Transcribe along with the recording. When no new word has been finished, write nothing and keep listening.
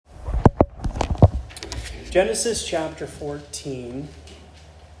Genesis chapter 14.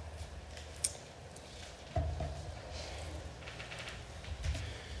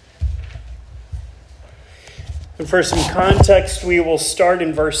 And for some context, we will start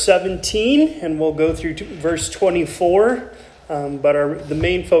in verse 17 and we'll go through to verse 24. But the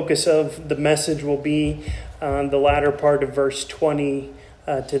main focus of the message will be on the latter part of verse 20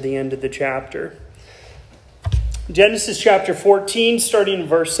 to the end of the chapter. Genesis chapter 14, starting in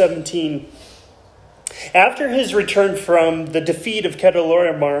verse 17. After his return from the defeat of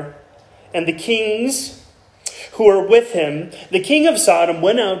Chedorlaomer and the kings who were with him, the king of Sodom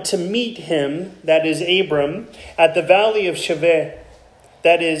went out to meet him, that is Abram, at the valley of Shaveh,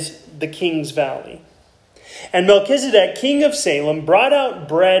 that is the king's valley. And Melchizedek, king of Salem, brought out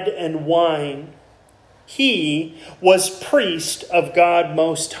bread and wine. He was priest of God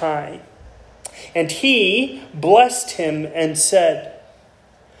Most High. And he blessed him and said,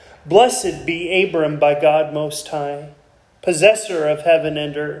 Blessed be Abram by God Most High, possessor of heaven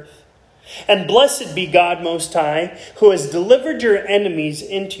and earth. And blessed be God Most High, who has delivered your enemies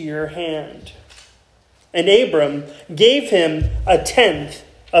into your hand. And Abram gave him a tenth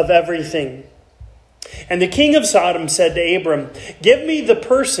of everything. And the king of Sodom said to Abram, Give me the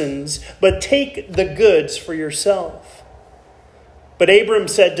persons, but take the goods for yourself. But Abram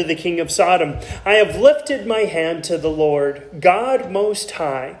said to the king of Sodom, I have lifted my hand to the Lord, God Most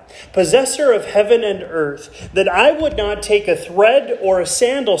High, possessor of heaven and earth, that I would not take a thread or a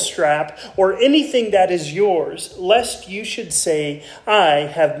sandal strap or anything that is yours, lest you should say, I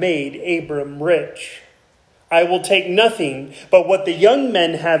have made Abram rich. I will take nothing but what the young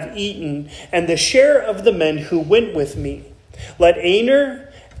men have eaten and the share of the men who went with me. Let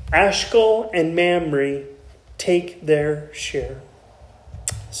Aner, Ashkel, and Mamre take their share.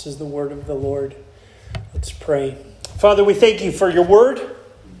 This is the word of the Lord. Let's pray. Father, we thank you for your word.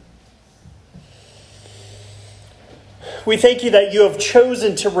 We thank you that you have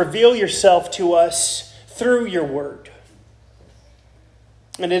chosen to reveal yourself to us through your word.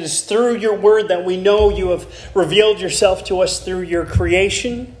 And it is through your word that we know you have revealed yourself to us through your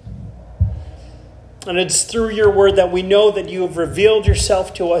creation. And it's through your word that we know that you have revealed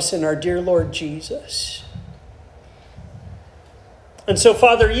yourself to us in our dear Lord Jesus. And so,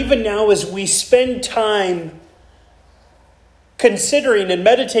 Father, even now as we spend time considering and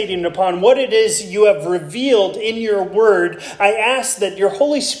meditating upon what it is you have revealed in your word, I ask that your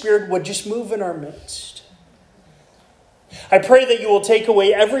Holy Spirit would just move in our midst. I pray that you will take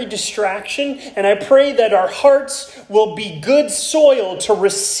away every distraction, and I pray that our hearts will be good soil to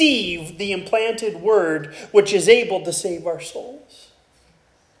receive the implanted word which is able to save our souls.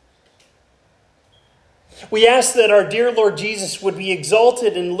 We ask that our dear Lord Jesus would be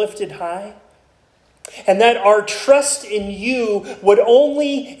exalted and lifted high, and that our trust in you would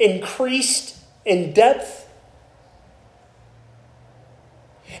only increase in depth,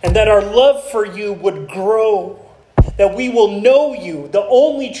 and that our love for you would grow, that we will know you, the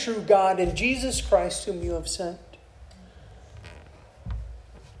only true God, and Jesus Christ whom you have sent.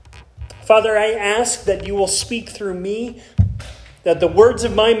 Father, I ask that you will speak through me, that the words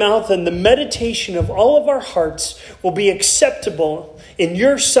of my mouth and the meditation of all of our hearts will be acceptable in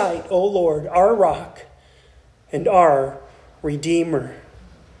your sight, O Lord, our rock and our Redeemer.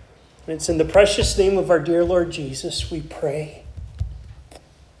 And it's in the precious name of our dear Lord Jesus we pray.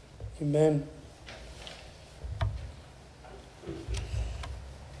 Amen.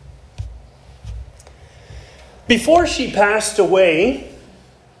 Before she passed away,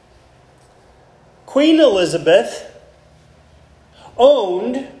 Queen Elizabeth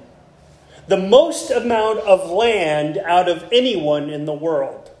owned the most amount of land out of anyone in the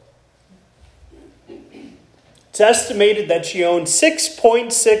world. It's estimated that she owned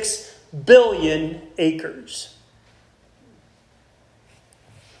 6.6 billion acres,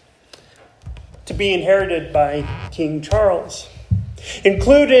 to be inherited by King Charles.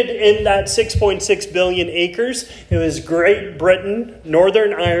 Included in that 6.6 billion acres, it was Great Britain,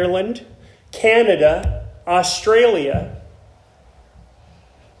 Northern Ireland, Canada, Australia,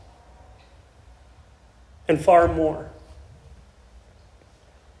 and far more.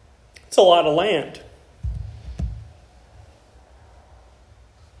 It's a lot of land.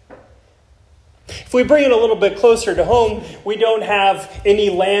 If we bring it a little bit closer to home, we don't have any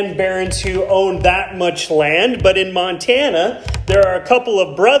land barons who own that much land, but in Montana, there are a couple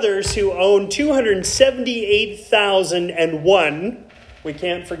of brothers who own 278,001. We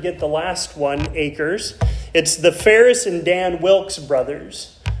can't forget the last one, acres. It's the Ferris and Dan Wilkes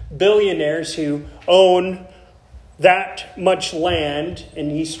brothers, billionaires who own that much land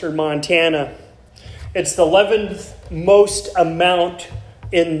in eastern Montana. It's the 11th most amount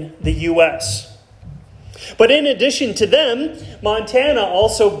in the U.S. But in addition to them, Montana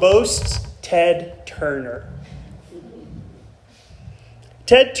also boasts Ted Turner.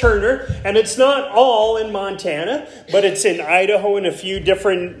 Ted Turner, and it's not all in Montana, but it's in Idaho and a few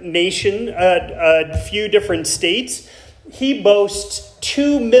different states. He boasts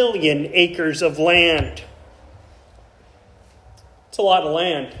 2 million acres of land. It's a lot of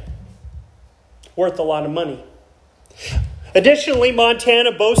land. Worth a lot of money. Additionally,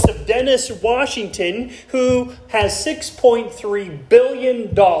 Montana boasts of Dennis Washington, who has $6.3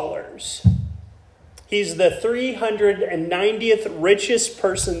 billion. He's the 390th richest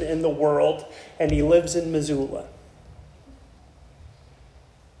person in the world, and he lives in Missoula.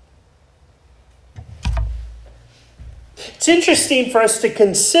 It's interesting for us to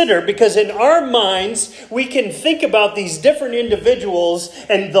consider because in our minds, we can think about these different individuals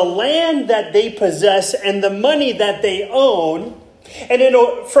and the land that they possess and the money that they own. And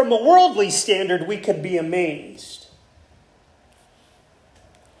from a worldly standard, we could be amazed.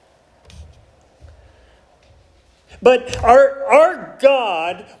 But our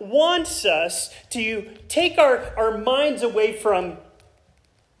God wants us to take our minds away from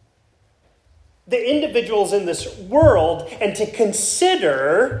the individuals in this world and to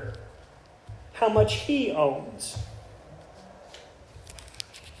consider how much He owns.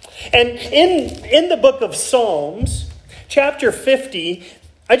 And in the book of Psalms, chapter 50,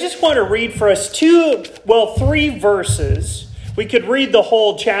 I just want to read for us 3 verses. We could read the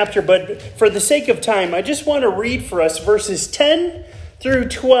whole chapter, but for the sake of time, I just want to read for us verses 10 through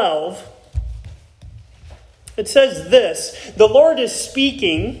 12. It says this: the Lord is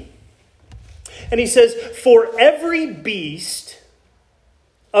speaking, and He says, "For every beast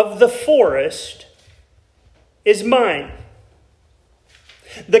of the forest is mine,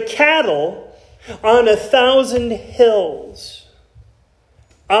 the cattle on 1,000 hills.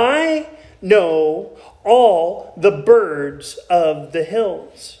 I know all the birds of the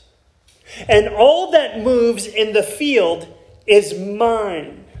hills, and all that moves in the field is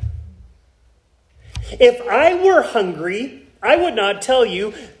mine. If I were hungry, I would not tell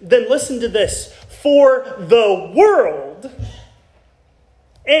you." Then listen to this: "For the world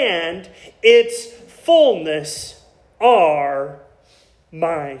and its fullness are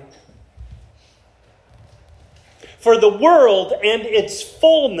mine." For the world and its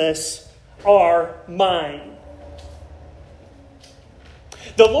fullness are mine.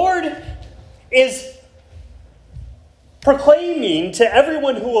 The Lord is proclaiming to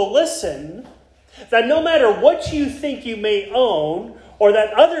everyone who will listen that no matter what you think you may own or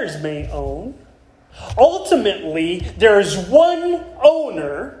that others may own, ultimately there is one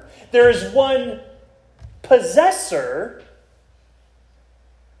owner, there is one possessor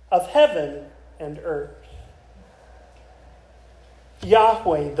of heaven and earth.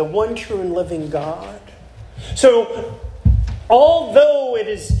 Yahweh, the one true and living God. So, although it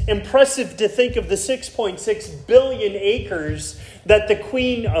is impressive to think of the 6.6 billion acres that the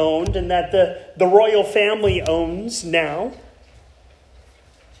Queen owned and that the royal family owns now,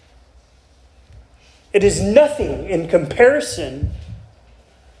 it is nothing in comparison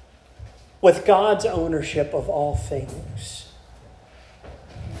with God's ownership of all things.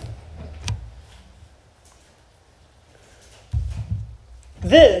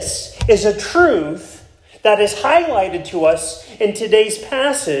 This is a truth that is highlighted to us in today's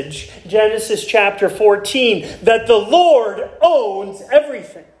passage, Genesis chapter 14, that the Lord owns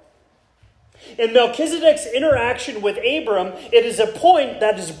everything. In Melchizedek's interaction with Abram, it is a point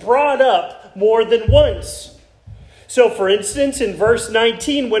that is brought up more than once. So, for instance, in verse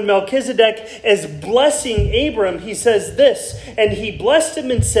 19, when Melchizedek is blessing Abram, he says this: "And he blessed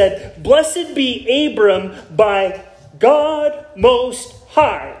him and said, 'Blessed be Abram by God Most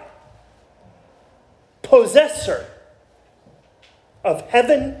High, possessor of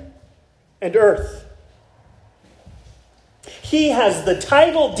heaven and earth.'" He has the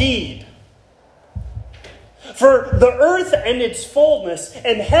title deed for the earth and its fullness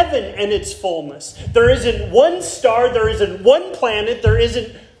and heaven and its fullness. There isn't one star, there isn't one planet, there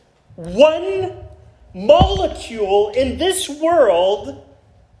isn't one molecule in this world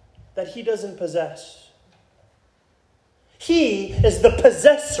that He doesn't possess. He is the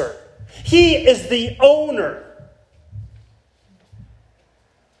possessor. He is the owner.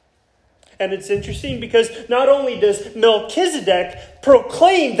 And it's interesting because not only does Melchizedek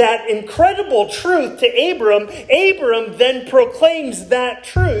proclaim that incredible truth to Abram, Abram then proclaims that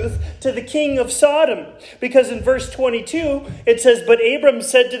truth to the king of Sodom. Because in verse 22, it says, "But Abram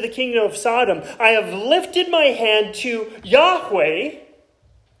said to the king of Sodom, 'I have lifted my hand to Yahweh,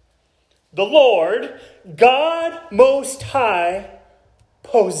 the Lord, God Most High,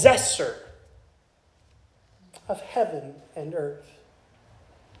 possessor of heaven and earth.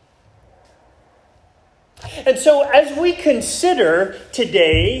 And so as we consider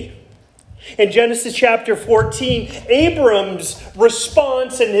today, in Genesis chapter 14, Abram's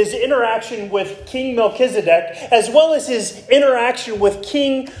response and his interaction with King Melchizedek, as well as his interaction with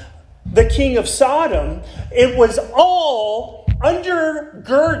the king of Sodom, it was all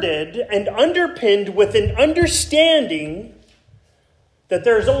undergirded and underpinned with an understanding that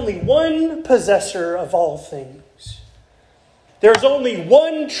there's only one possessor of all things. There's only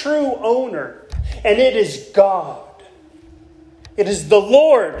one true owner, and it is God. It is the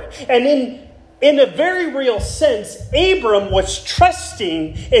Lord. And in a very real sense, Abram was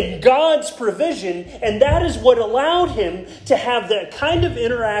trusting in God's provision, and that is what allowed him to have the kind of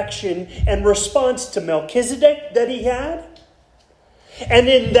interaction and response to Melchizedek that he had. And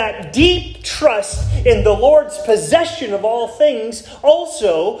in that deep trust in the Lord's possession of all things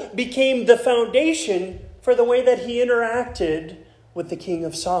also became the foundation for the way that he interacted with the king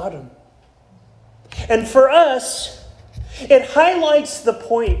of Sodom. And for us, it highlights the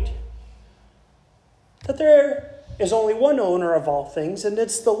point that there is only one owner of all things, and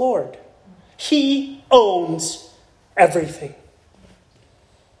it's the Lord. He owns everything.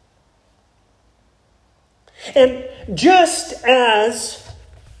 And just as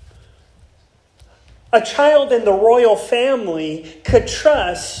a child in the royal family could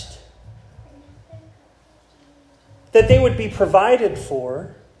trust that they would be provided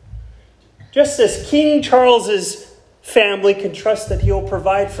for, just as King Charles's family can trust that He'll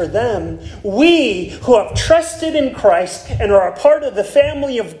provide for them, we who have trusted in Christ and are a part of the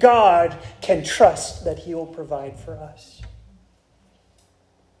family of God can trust that He will provide for us.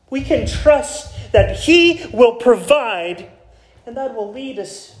 We can trust that He will provide, and that will lead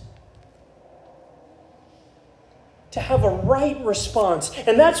us to have a right response.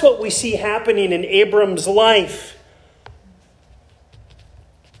 And that's what we see happening in Abram's life.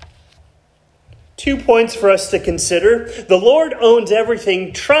 2 points for us to consider. The Lord owns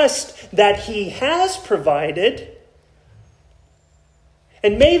everything. Trust that He has provided.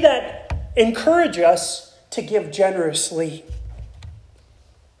 And may that encourage us to give generously.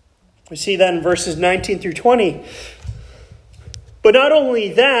 We see that in verses 19 through 20. But not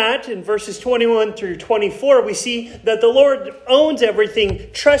only that, in verses 21 through 24, we see that the Lord owns everything.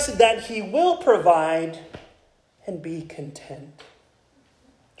 Trust that He will provide and be content.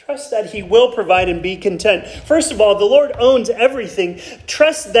 Trust that He will provide and be content. First of all, the Lord owns everything.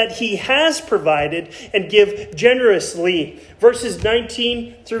 Trust that He has provided and give generously. Verses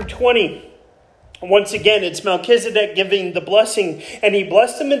 19 through 20. Once again, it's Melchizedek giving the blessing. And he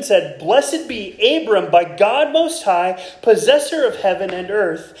blessed him and said, "Blessed be Abram by God Most High, possessor of heaven and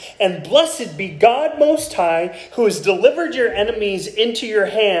earth. And blessed be God Most High, who has delivered your enemies into your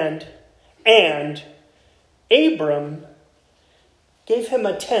hand." And Abram gave him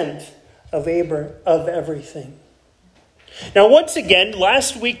a tenth of everything. Now, once again,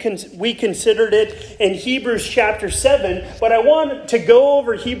 last week we considered it in Hebrews chapter 7, but I want to go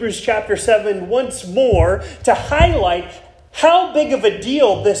over Hebrews chapter 7 once more to highlight how big of a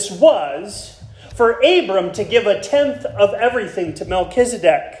deal this was for Abram to give a tenth of everything to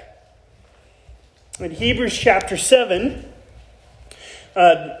Melchizedek. In Hebrews chapter 7,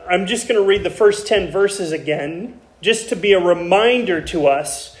 I'm just going to read the first 10 verses again, just to be a reminder to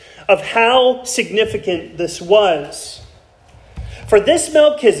us of how significant this was. "For this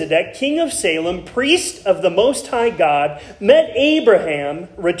Melchizedek, king of Salem, priest of the Most High God, met Abraham,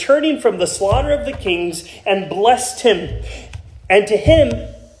 returning from the slaughter of the kings, and blessed him. And to him,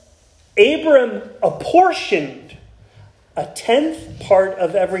 Abram apportioned a tenth part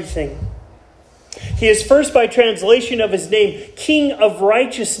of everything. He is first, by translation of his name, King of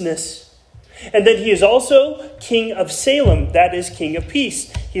Righteousness. And then he is also King of Salem, that is, King of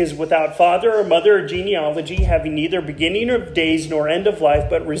Peace. He is without father or mother or genealogy, having neither beginning of days nor end of life,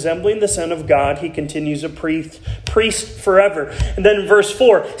 but resembling the Son of God, he continues a priest forever." And then in verse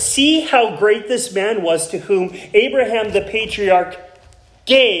 4, "See how great this man was, to whom Abraham the patriarch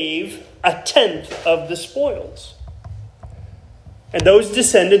gave a tenth of the spoils. And those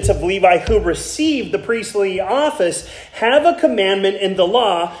descendants of Levi who received the priestly office have a commandment in the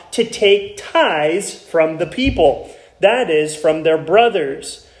law to take tithes from the people, that is, from their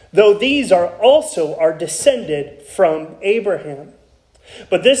brothers, though these are descended from Abraham.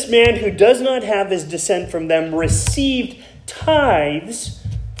 But this man who does not have his descent from them received tithes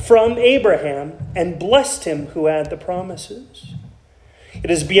from Abraham and blessed him who had the promises. It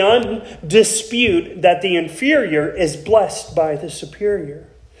is beyond dispute that the inferior is blessed by the superior.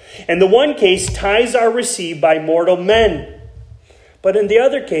 In the one case, tithes are received by mortal men. but in the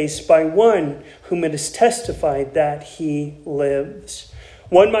other case, by one whom it is testified that he lives.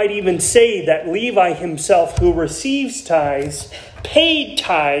 One might even say that Levi himself, who receives tithes, paid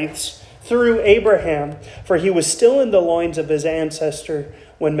tithes through Abraham, for he was still in the loins of his ancestor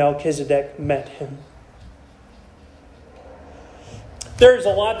when Melchizedek met him. There's a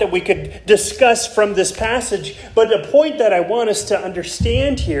lot that we could discuss from this passage, but the point that I want us to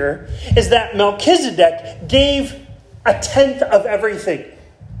understand here is that Melchizedek gave a tenth of everything.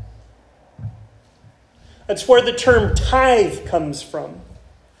 That's where the term tithe comes from.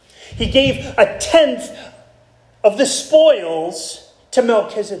 He gave a tenth of the spoils to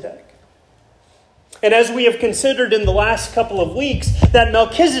Melchizedek. And as we have considered in the last couple of weeks, that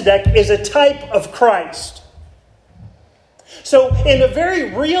Melchizedek is a type of Christ. So in a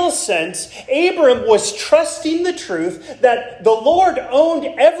very real sense, Abram was trusting the truth that the Lord owned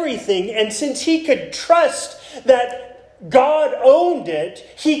everything, and since he could trust that God owned it,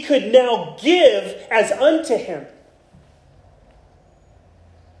 he could now give as unto him.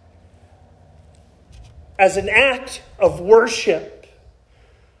 As an act of worship.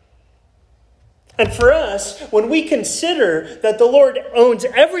 And for us, when we consider that the Lord owns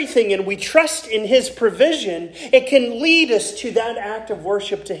everything and we trust in his provision, it can lead us to that act of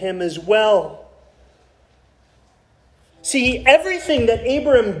worship to him as well. See, everything that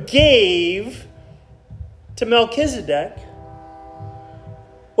Abram gave to Melchizedek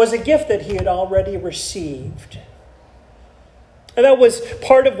was a gift that he had already received. And that was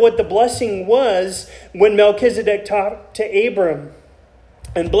part of what the blessing was when Melchizedek talked to Abram.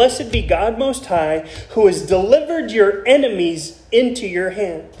 And blessed be God Most High, who has delivered your enemies into your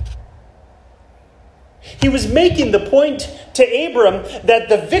hand. He was making the point to Abram that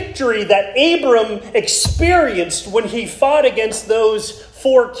the victory that Abram experienced when he fought against those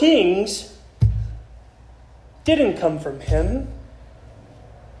 4 kings didn't come from him.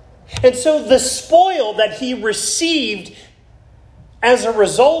 And so the spoil that he received as a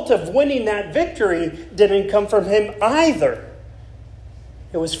result of winning that victory didn't come from him either.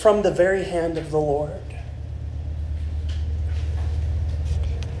 It was from the very hand of the Lord.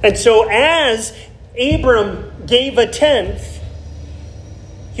 And so as Abram gave a tenth,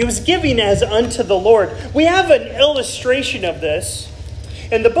 he was giving as unto the Lord. We have an illustration of this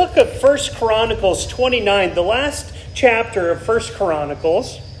in the book of 1 Chronicles 29, the last chapter of 1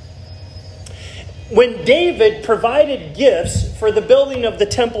 Chronicles, when David provided gifts for the building of the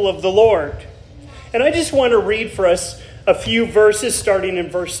temple of the Lord. And I just want to read for us a few verses starting in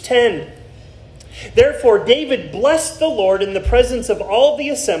verse 10. Therefore David blessed the Lord in the presence of all the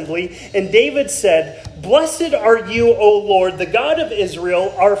assembly, and David said, Blessed are you, O Lord, the God of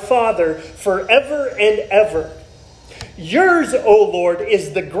Israel, our Father, forever and ever. Yours, O Lord,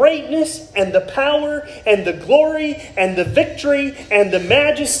 is the greatness and the power and the glory and the victory and the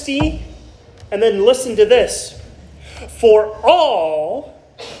majesty. And then listen to this. For all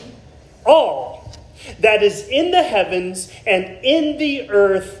that is in the heavens and in the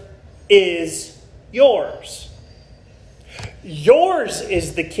earth is yours. Yours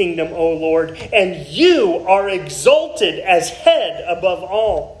is the kingdom, O Lord, and you are exalted as head above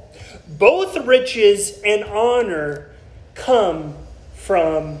all. Both riches and honor come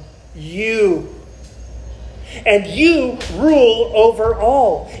from you. And you rule over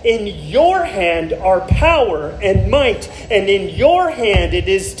all. In your hand are power and might, and in your hand it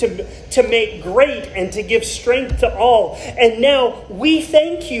is to make great and to give strength to all. And now we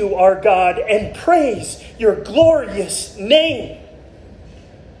thank you, our God, and praise your glorious name.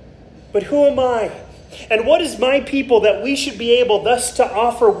 But who am I? And what is my people that we should be able thus to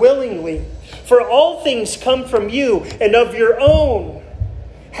offer willingly? For all things come from you, and of your own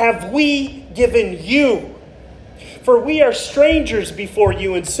have we given you. For we are strangers before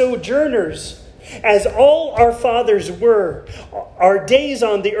you and sojourners, as all our fathers were. Our days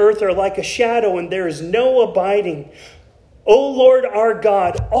on the earth are like a shadow, and there is no abiding. O Lord our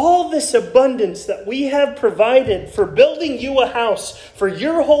God, all this abundance that we have provided for building you a house for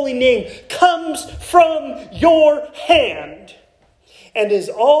your holy name comes from your hand and is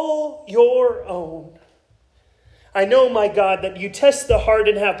all your own. I know, my God, that you test the heart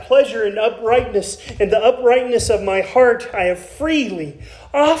and have pleasure in uprightness. In the uprightness of my heart, I have freely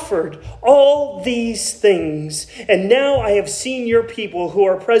offered all these things. And now I have seen your people who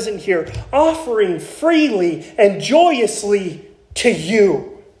are present here offering freely and joyously to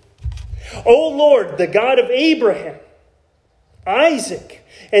you. O Lord, the God of Abraham, Isaac,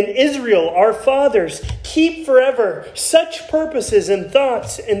 and Israel, our fathers, keep forever such purposes and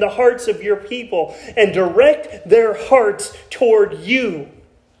thoughts in the hearts of your people, and direct their hearts toward you.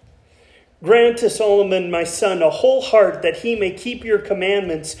 Grant to Solomon, my son, a whole heart that he may keep your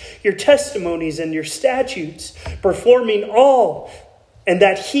commandments, your testimonies, and your statutes, performing all, and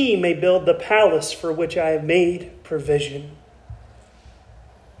that he may build the palace for which I have made provision.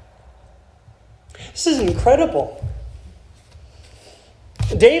 This is incredible.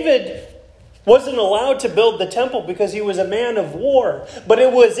 David wasn't allowed to build the temple because he was a man of war, but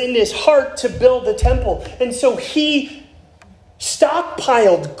it was in his heart to build the temple. And so he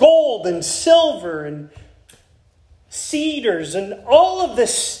stockpiled gold and silver and cedars and all of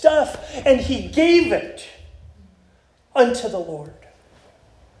this stuff, and he gave it unto the Lord.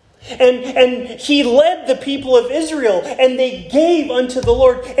 And he led the people of Israel, and they gave unto the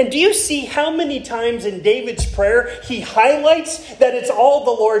Lord. And do you see how many times in David's prayer he highlights that it's all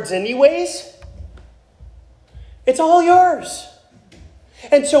the Lord's anyways? It's all yours.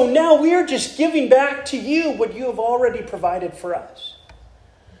 And so now we are just giving back to you what you have already provided for us.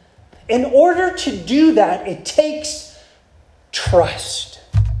 In order to do that, it takes trust.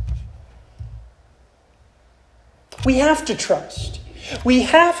 We have to trust. We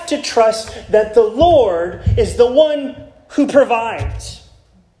have to trust that the Lord is the one who provides.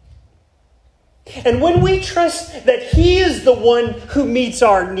 And when we trust that He is the one who meets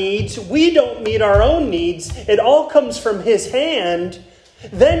our needs, we don't meet our own needs, it all comes from His hand,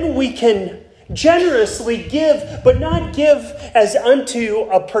 then we can generously give, but not give as unto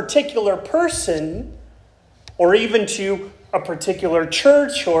a particular person or even to a particular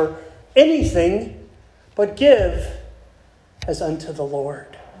church or anything, but give as unto the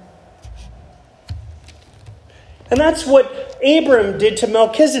Lord. And that's what Abram did to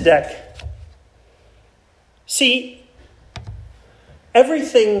Melchizedek. See,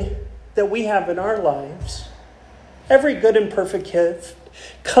 everything that we have in our lives, every good and perfect gift,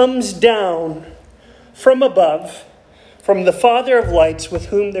 comes down from above, from the Father of lights, with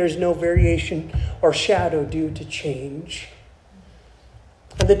whom there's no variation or shadow due to change.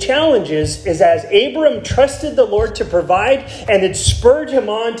 And the challenge is as Abram trusted the Lord to provide, and it spurred him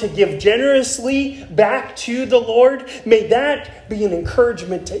on to give generously back to the Lord, may that be an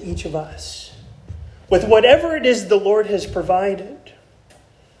encouragement to each of us, with whatever it is the Lord has provided.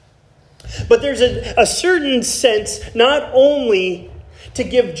 But there's a certain sense, not only to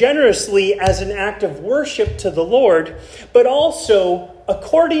give generously as an act of worship to the Lord, but also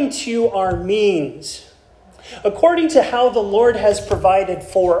according to our means, according to how the Lord has provided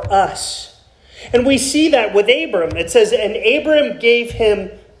for us. And we see that with Abram. It says, and Abram gave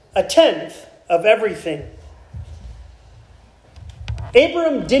him a tenth of everything.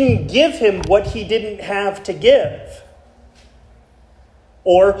 Abram didn't give him what he didn't have to give.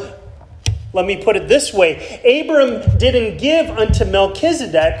 Or, let me put it this way, Abram didn't give unto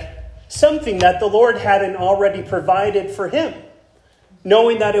Melchizedek something that the Lord hadn't already provided for him,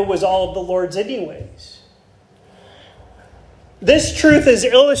 knowing that it was all of the Lord's anyways. This truth is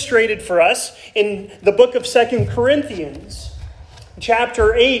illustrated for us in the book of 2 Corinthians,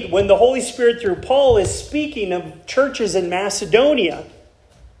 chapter 8, when the Holy Spirit through Paul is speaking of churches in Macedonia.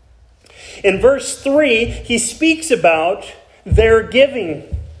 In verse 3, he speaks about their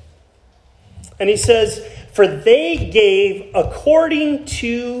giving. And he says, for they gave according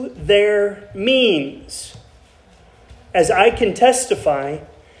to their means, as I can testify,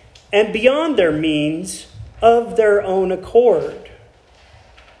 and beyond their means of their own accord.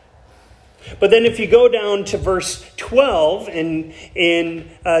 But then if you go down to verse 12 in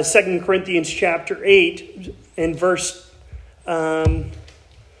 2 Corinthians chapter 8, in verse,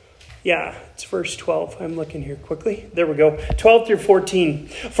 it's verse 12. I'm looking here quickly. There we go. 12 through 14.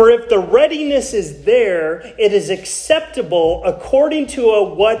 For if the readiness is there, it is acceptable according to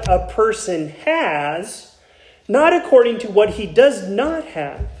what a person has, not according to what he does not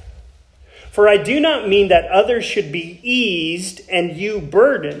have. For I do not mean that others should be eased and you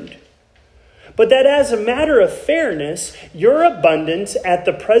burdened, but that as a matter of fairness, your abundance at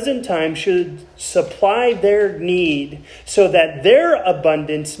the present time should supply their need, so that their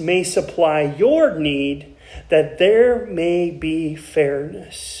abundance may supply your need, that there may be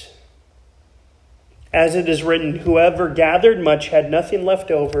fairness. As it is written, whoever gathered much had nothing left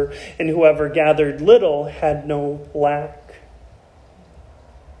over, and whoever gathered little had no lack.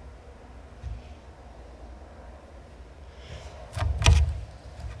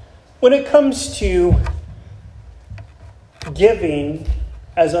 When it comes to giving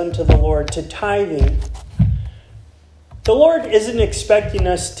as unto the Lord, to tithing, the Lord isn't expecting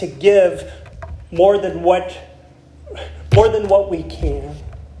us to give more than what we can.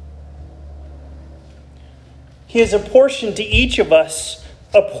 He has apportioned to each of us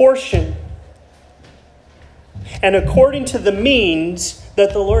a portion. And according to the means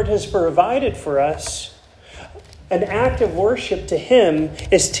that the Lord has provided for us, an act of worship to him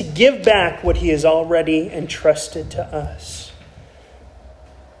is to give back what he has already entrusted to us.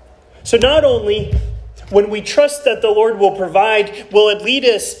 So not only when we trust that the Lord will provide, will it lead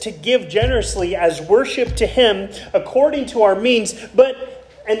us to give generously as worship to him according to our means, but,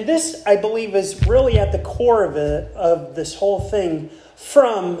 and this I believe is really at the core of this whole thing,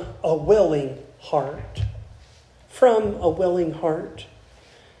 from a willing heart. From a willing heart.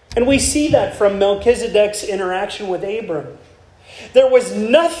 And we see that from Melchizedek's interaction with Abram. There was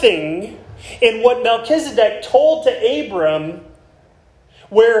nothing in what Melchizedek told to Abram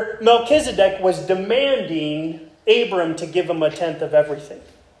where Melchizedek was demanding Abram to give him a tenth of everything.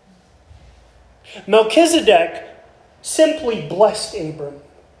 Melchizedek simply blessed Abram.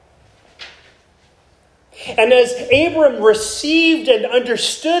 And as Abram received and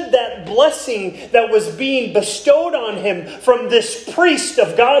understood that blessing that was being bestowed on him from this priest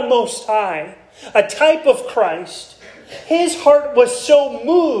of God Most High, a type of Christ, his heart was so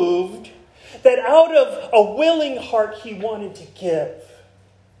moved that out of a willing heart he wanted to give.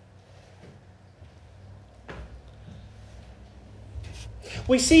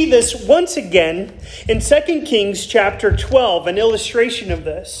 We see this once again in 2 Kings chapter 12, an illustration of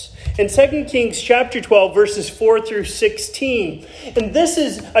this. In 2 Kings chapter 12, verses 4 through 16. And this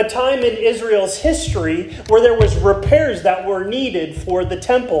is a time in Israel's history where there was repairs that were needed for the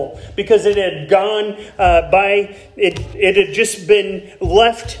temple because it had gone it had just been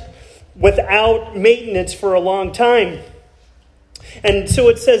left without maintenance for a long time. And so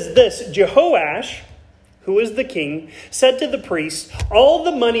it says this, Jehoash, who is the king, said to the priest, all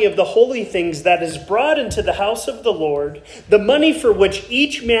the money of the holy things that is brought into the house of the Lord, the money for which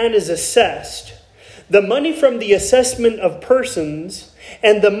each man is assessed, the money from the assessment of persons,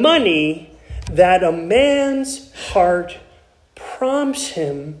 and the money that a man's heart prompts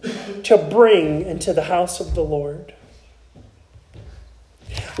him to bring into the house of the Lord.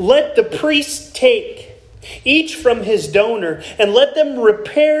 Let the priest take each from his donor, and let them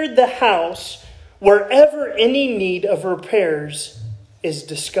repair the house wherever any need of repairs is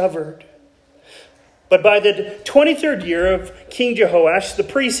discovered. But by the 23rd year of King Jehoash, the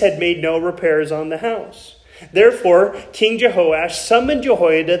priests had made no repairs on the house. Therefore, King Jehoash summoned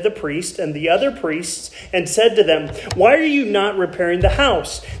Jehoiada the priest and the other priests and said to them, why are you not repairing the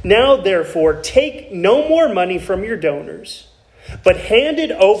house? Now, therefore, take no more money from your donors, but hand it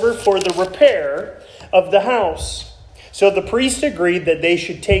over for the repair of the house. So the priest agreed that they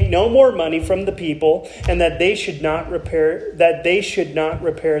should take no more money from the people and that they should not repair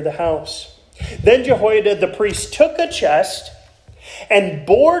the house. Then Jehoiada the priest took a chest and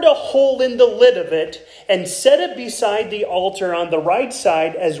bored a hole in the lid of it and set it beside the altar on the right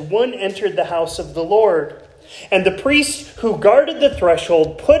side as one entered the house of the Lord. And the priest who guarded the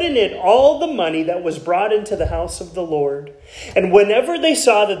threshold put in it all the money that was brought into the house of the Lord. And whenever they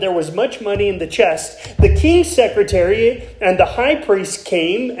saw that there was much money in the chest, the king's secretary and the high priest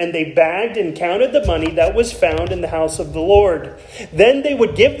came, and they bagged and counted the money that was found in the house of the Lord. Then they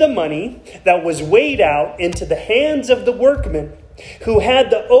would give the money that was weighed out into the hands of the workmen who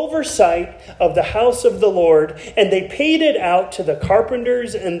had the oversight of the house of the Lord, and they paid it out to the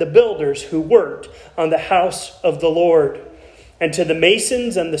carpenters and the builders who worked on the house of the Lord, and to the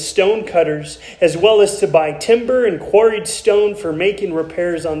masons and the stone cutters, as well as to buy timber and quarried stone for making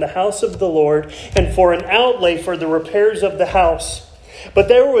repairs on the house of the Lord, and for an outlay for the repairs of the house. But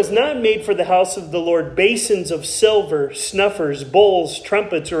there was not made for the house of the Lord basins of silver, snuffers, bowls,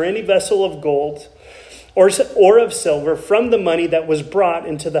 trumpets, or any vessel of gold, or of silver from the money that was brought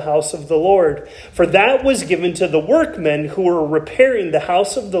into the house of the Lord. For that was given to the workmen who were repairing the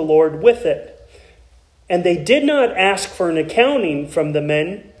house of the Lord with it. And they did not ask for an accounting from the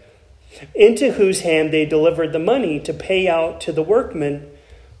men into whose hand they delivered the money to pay out to the workmen,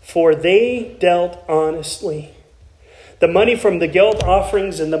 for they dealt honestly. The money from the guilt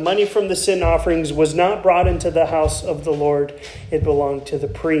offerings and the money from the sin offerings was not brought into the house of the Lord. It belonged to the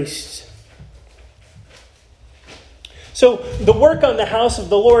priests. So the work on the house of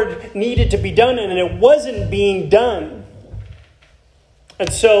the Lord needed to be done, and it wasn't being done.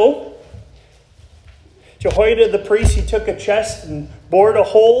 And so Jehoiada the priest, he took a chest and bored a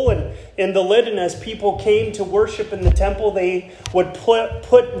hole in the lid, and as people came to worship in the temple, they would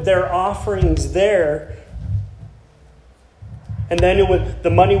put their offerings there. And then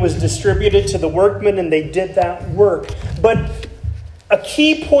the money was distributed to the workmen, and they did that work. But a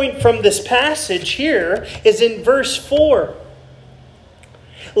key point from this passage here is in verse 4.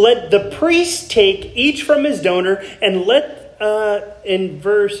 Let the priest take each from his donor, and in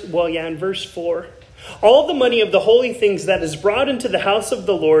verse 4. all the money of the holy things that is brought into the house of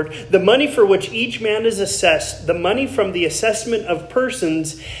the Lord, the money for which each man is assessed, the money from the assessment of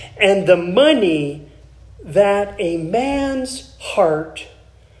persons, and the money that a man's heart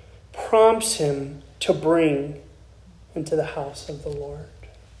prompts him to bring into the house of the Lord.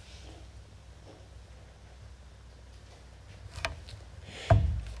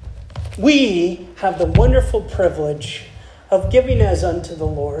 We have the wonderful privilege of giving as unto the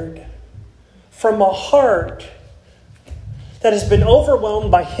Lord from a heart that has been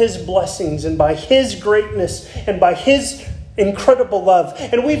overwhelmed by His blessings and by His greatness and by His incredible love.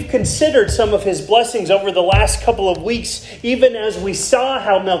 And we've considered some of His blessings over the last couple of weeks. Even as we saw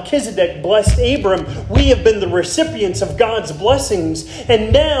how Melchizedek blessed Abram, we have been the recipients of God's blessings.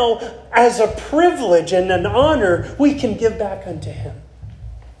 And now, as a privilege and an honor, we can give back unto Him.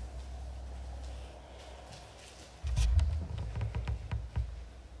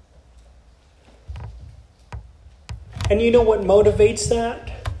 And you know what motivates that?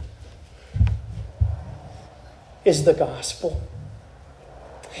 Is the gospel.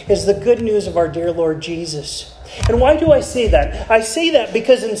 Is the good news of our dear Lord Jesus. And why do I say that? I say that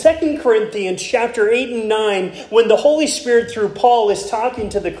because in 2 Corinthians chapter 8 and 9, when the Holy Spirit through Paul is talking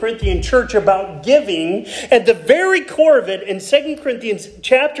to the Corinthian church about giving, at the very core of it, in 2 Corinthians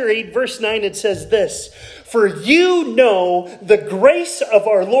chapter 8 verse 9, it says this: "For you know the grace of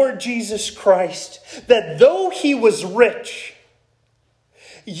our Lord Jesus Christ, that though He was rich,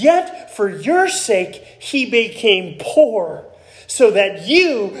 yet for your sake He became poor, so that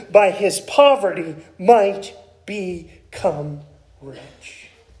you by His poverty might become rich."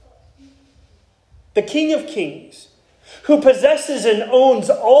 The King of Kings, who possesses and owns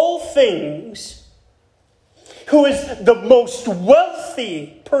all things, who is the most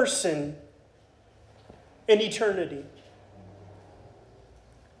wealthy person in eternity,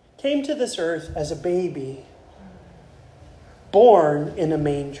 came to this earth as a baby, born in a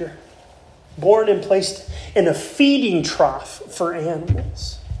manger, born and placed in a feeding trough for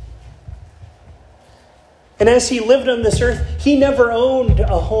animals. And as He lived on this earth, He never owned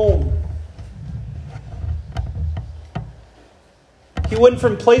a home. He went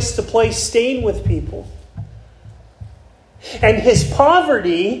from place to place staying with people. And His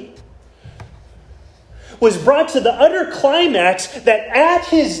poverty was brought to the utter climax that at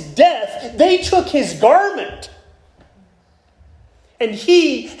His death, they took His garment. And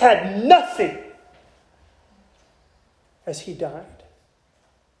He had nothing as He died.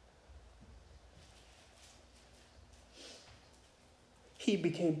 He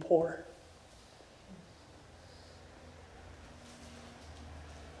became poor.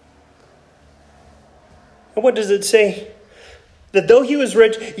 And what does it say? That though He was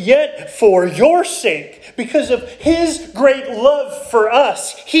rich, yet for your sake, because of His great love for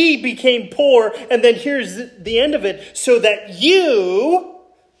us, He became poor. And then here's the end of it: so that you,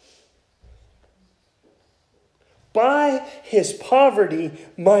 by His poverty,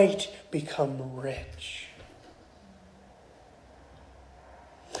 might become rich.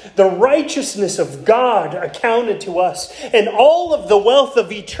 The righteousness of God accounted to us, and all of the wealth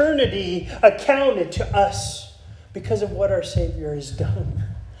of eternity accounted to us because of what our Savior has done.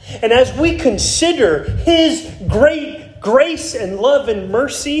 And as we consider His great grace and love and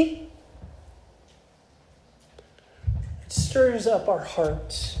mercy, it stirs up our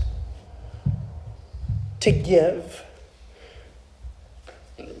hearts to give.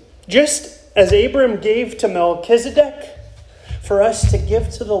 Just as Abram gave to Melchizedek, for us to give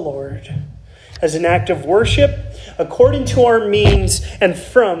to the Lord as an act of worship, according to our means and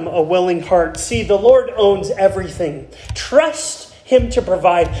from a willing heart. See, the Lord owns everything. Trust Him to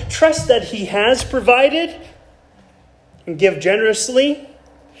provide. Trust that He has provided and give generously.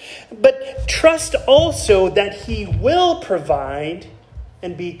 But trust also that He will provide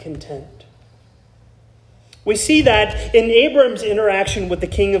and be content. We see that in Abram's interaction with the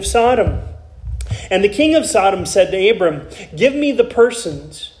king of Sodom. And the king of Sodom said to Abram, "Give me the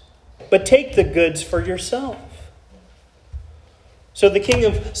persons, but take the goods for yourself." So the king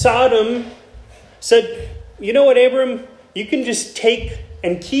of Sodom said, "You know what, Abram? You can just take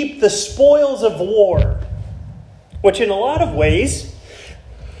and keep the spoils of war," which in a lot of ways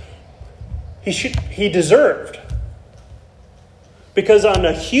he deserved. Because on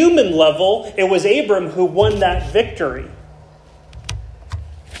a human level, it was Abram who won that victory.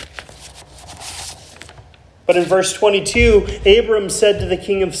 But in verse 22, Abram said to the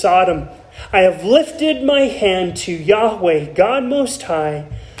king of Sodom, "I have lifted my hand to Yahweh, God Most High,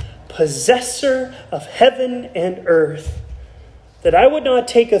 possessor of heaven and earth, that I would not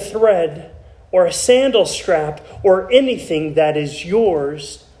take a thread or a sandal strap or anything that is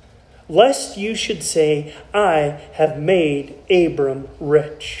yours, lest you should say, I have made Abram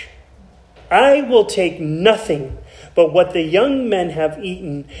rich. I will take nothing but what the young men have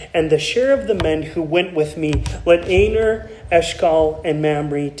eaten, and the share of the men who went with me. Let Aner, Eshcol, and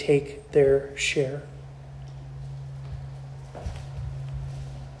Mamre take their share.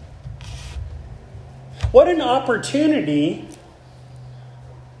 What an opportunity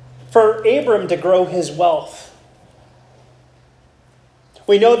for Abram to grow his wealth.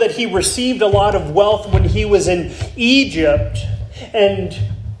 We know that he received a lot of wealth when he was in Egypt, and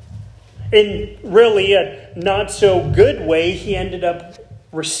in really a not so good way, he ended up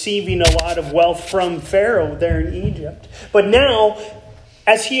receiving a lot of wealth from Pharaoh there in Egypt. But now,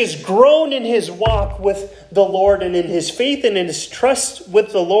 as he has grown in his walk with the Lord and in his faith and in his trust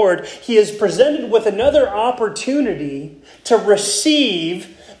with the Lord, he is presented with another opportunity to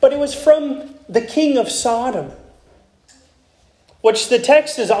receive, but it was from the king of Sodom, which the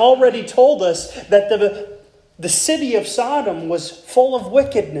text has already told us that the city of Sodom was full of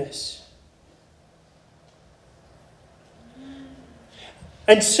wickedness.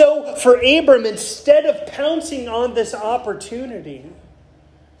 And so for Abram, instead of pouncing on this opportunity,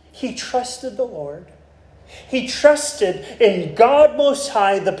 he trusted the Lord. He trusted in God Most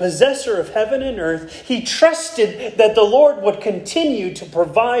High, the possessor of heaven and earth. He trusted that the Lord would continue to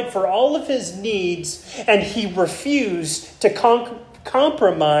provide for all of his needs, and he refused to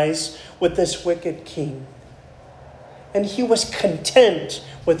compromise with this wicked king. And he was content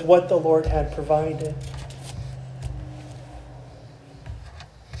with what the Lord had provided.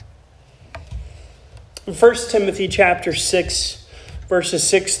 In 1 Timothy chapter 6, verses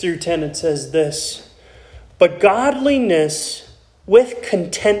 6 through 10, it says this: But godliness with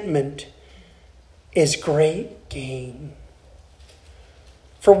contentment is great gain.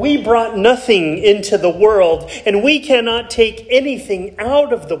 For we brought nothing into the world, and we cannot take anything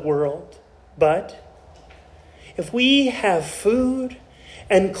out of the world. But if we have food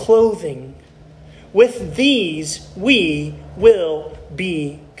and clothing, with these we will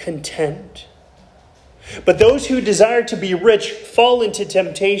be content. But those who desire to be rich fall into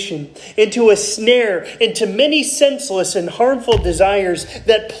temptation, into a snare, into many senseless and harmful desires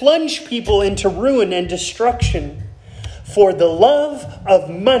that plunge people into ruin and destruction. For the love of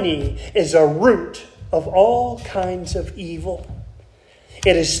money is a root of all kinds of evil.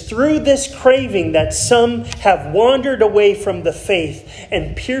 It is through this craving that some have wandered away from the faith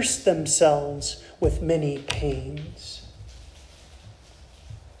and pierced themselves with many pains.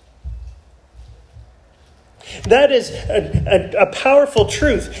 That is a powerful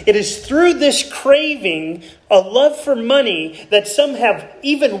truth. It is through this craving, a love for money, that some have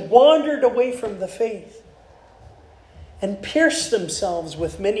even wandered away from the faith and pierced themselves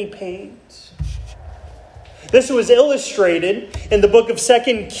with many pains. This was illustrated in the book of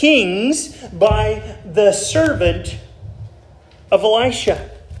 2 Kings by the servant of Elisha,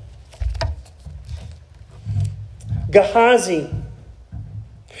 Gehazi.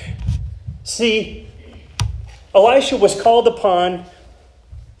 See, Elisha was called upon,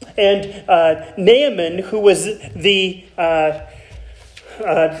 and Naaman, who was the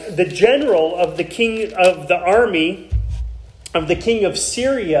general of the king of the army of the king of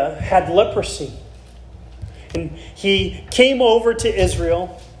Syria, had leprosy. And he came over to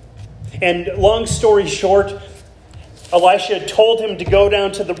Israel, and long story short, Elisha told him to go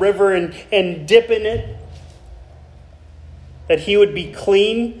down to the river and dip in it, that he would be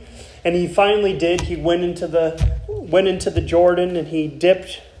clean. And he finally did. He went into the Jordan and he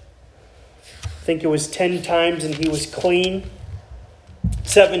dipped, I think it was 10 times, and he was clean.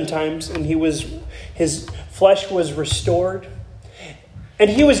 7 times, and his flesh was restored.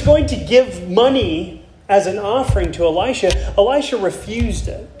 And he was going to give money as an offering to Elisha. Elisha refused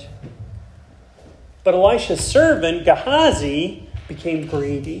it. But Elisha's servant, Gehazi, became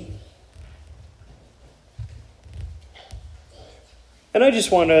greedy. And I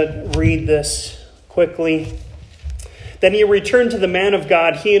just want to read this quickly. Then he returned to the man of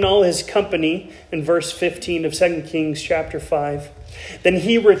God, he and all his company, in verse 15 of 2 Kings chapter 5. Then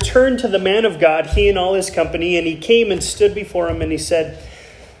he returned to the man of God, he and all his company, and he came and stood before him, and he said,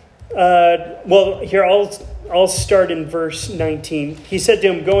 I'll start in verse 19. He said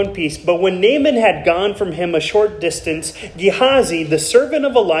to him, Go in peace. But when Naaman had gone from him a short distance, Gehazi, the servant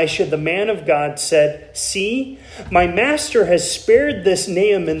of Elisha, the man of God, said, See, my master has spared this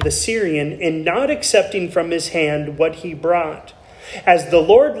Naaman the Syrian in not accepting from his hand what he brought. As the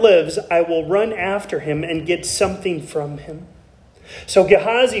Lord lives, I will run after him and get something from him. So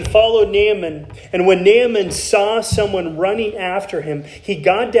Gehazi followed Naaman, and when Naaman saw someone running after him, he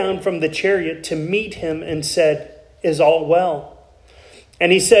got down from the chariot to meet him and said, Is all well?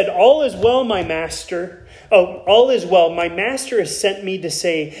 And he said, "All is well, my master. Oh, all is well. My master has sent me to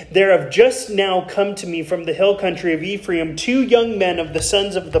say, there have just now come to me from the hill country of Ephraim 2 young men of the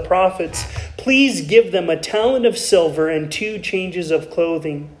sons of the prophets. Please give them a talent of silver and 2 changes of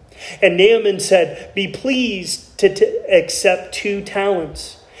clothing." And Naaman said, "Be pleased to accept 2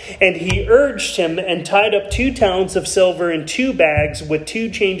 talents. And he urged him and tied up 2 talents of silver in 2 bags with 2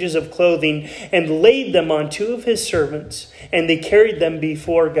 changes of clothing and laid them on 2 of his servants. And they carried them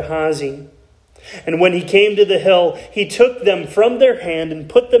before Gehazi. And when he came to the hill, he took them from their hand and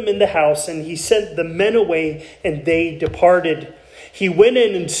put them in the house. And he sent the men away and they departed. He went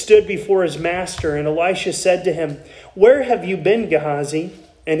in and stood before his master. And Elisha said to him, "Where have you been, Gehazi?"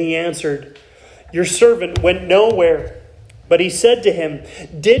 And he answered, "Your servant went nowhere." But he said to him,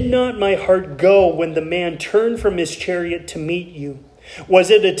 "Did not my heart go when the man turned from his chariot to meet you? Was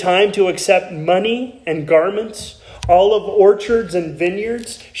it a time to accept money and garments, olive orchards and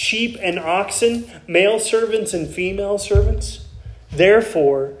vineyards, sheep and oxen, male servants and female servants?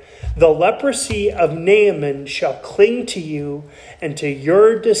 Therefore, the leprosy of Naaman shall cling to you and to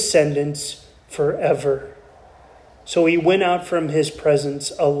your descendants forever." So he went out from his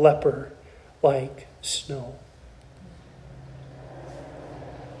presence a leper like snow.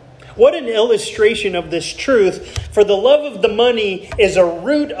 What an illustration of this truth. For the love of the money is a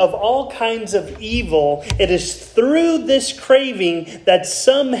root of all kinds of evil. It is through this craving that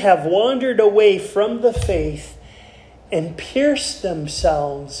some have wandered away from the faith and pierced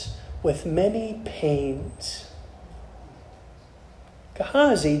themselves with many pains.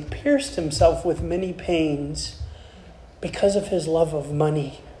 Gehazi pierced himself with many pains because of his love of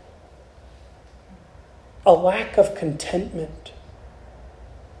money, a lack of contentment.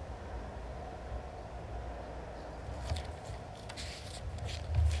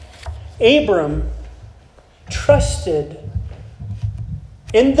 Abram trusted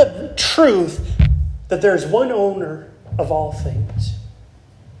in the truth that there's one owner of all things,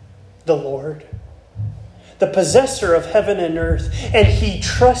 the Lord, the possessor of heaven and earth, and he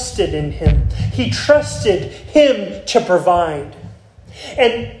trusted in him. He trusted him to provide.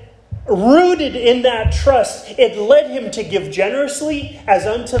 And rooted in that trust, it led him to give generously as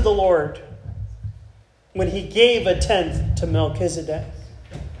unto the Lord when he gave a tenth to Melchizedek.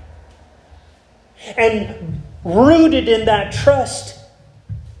 And rooted in that trust,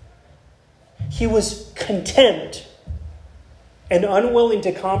 he was content and unwilling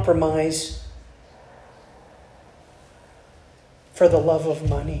to compromise for the love of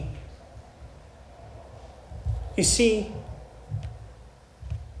money. You see,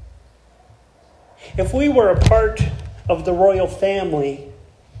 if we were a part of the royal family,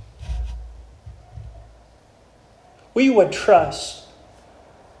 we would trust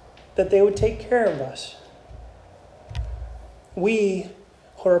that they would take care of us. We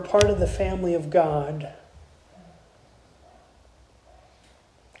who are part of the family of God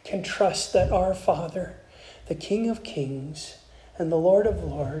can trust that our Father, the King of Kings and the Lord of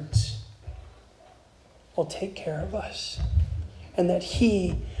Lords, will take care of us, and that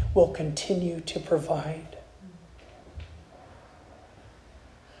He will continue to provide.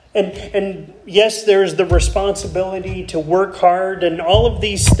 And yes, there's the responsibility to work hard and all of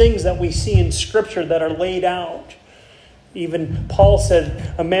these things that we see in Scripture that are laid out. Even Paul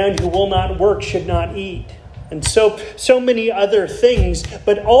said, a man who will not work should not eat. And so many other things.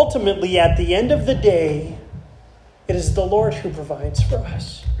 But ultimately, at the end of the day, it is the Lord who provides for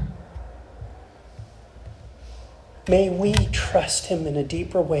us. May we trust Him in a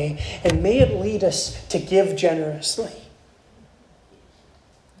deeper way, and may it lead us to give generously.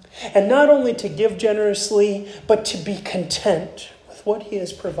 And not only to give generously, but to be content with what He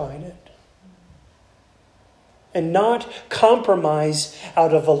has provided. And not compromise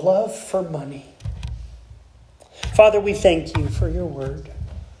out of a love for money. Father, we thank You for Your word.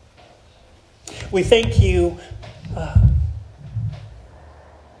 We thank You.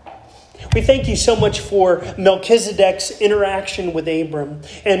 We thank You so much for Melchizedek's interaction with Abram.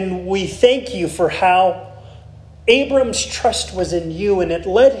 And we thank You for how Abram's trust was in You, and it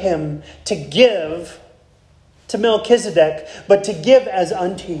led him to give to Melchizedek, but to give as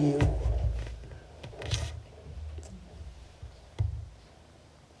unto You.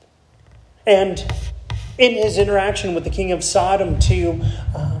 And in his interaction with the king of Sodom, to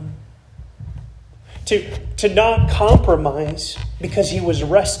not compromise, because he was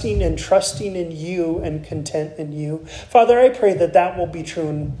resting and trusting in You and content in You. Father, I pray that that will be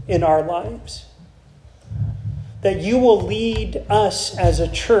true in our lives. That You will lead us as a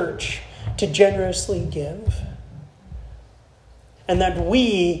church to generously give. And that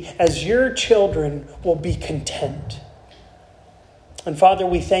we, as Your children, will be content. And Father,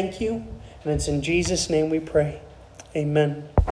 we thank you, and it's in Jesus' name we pray. Amen.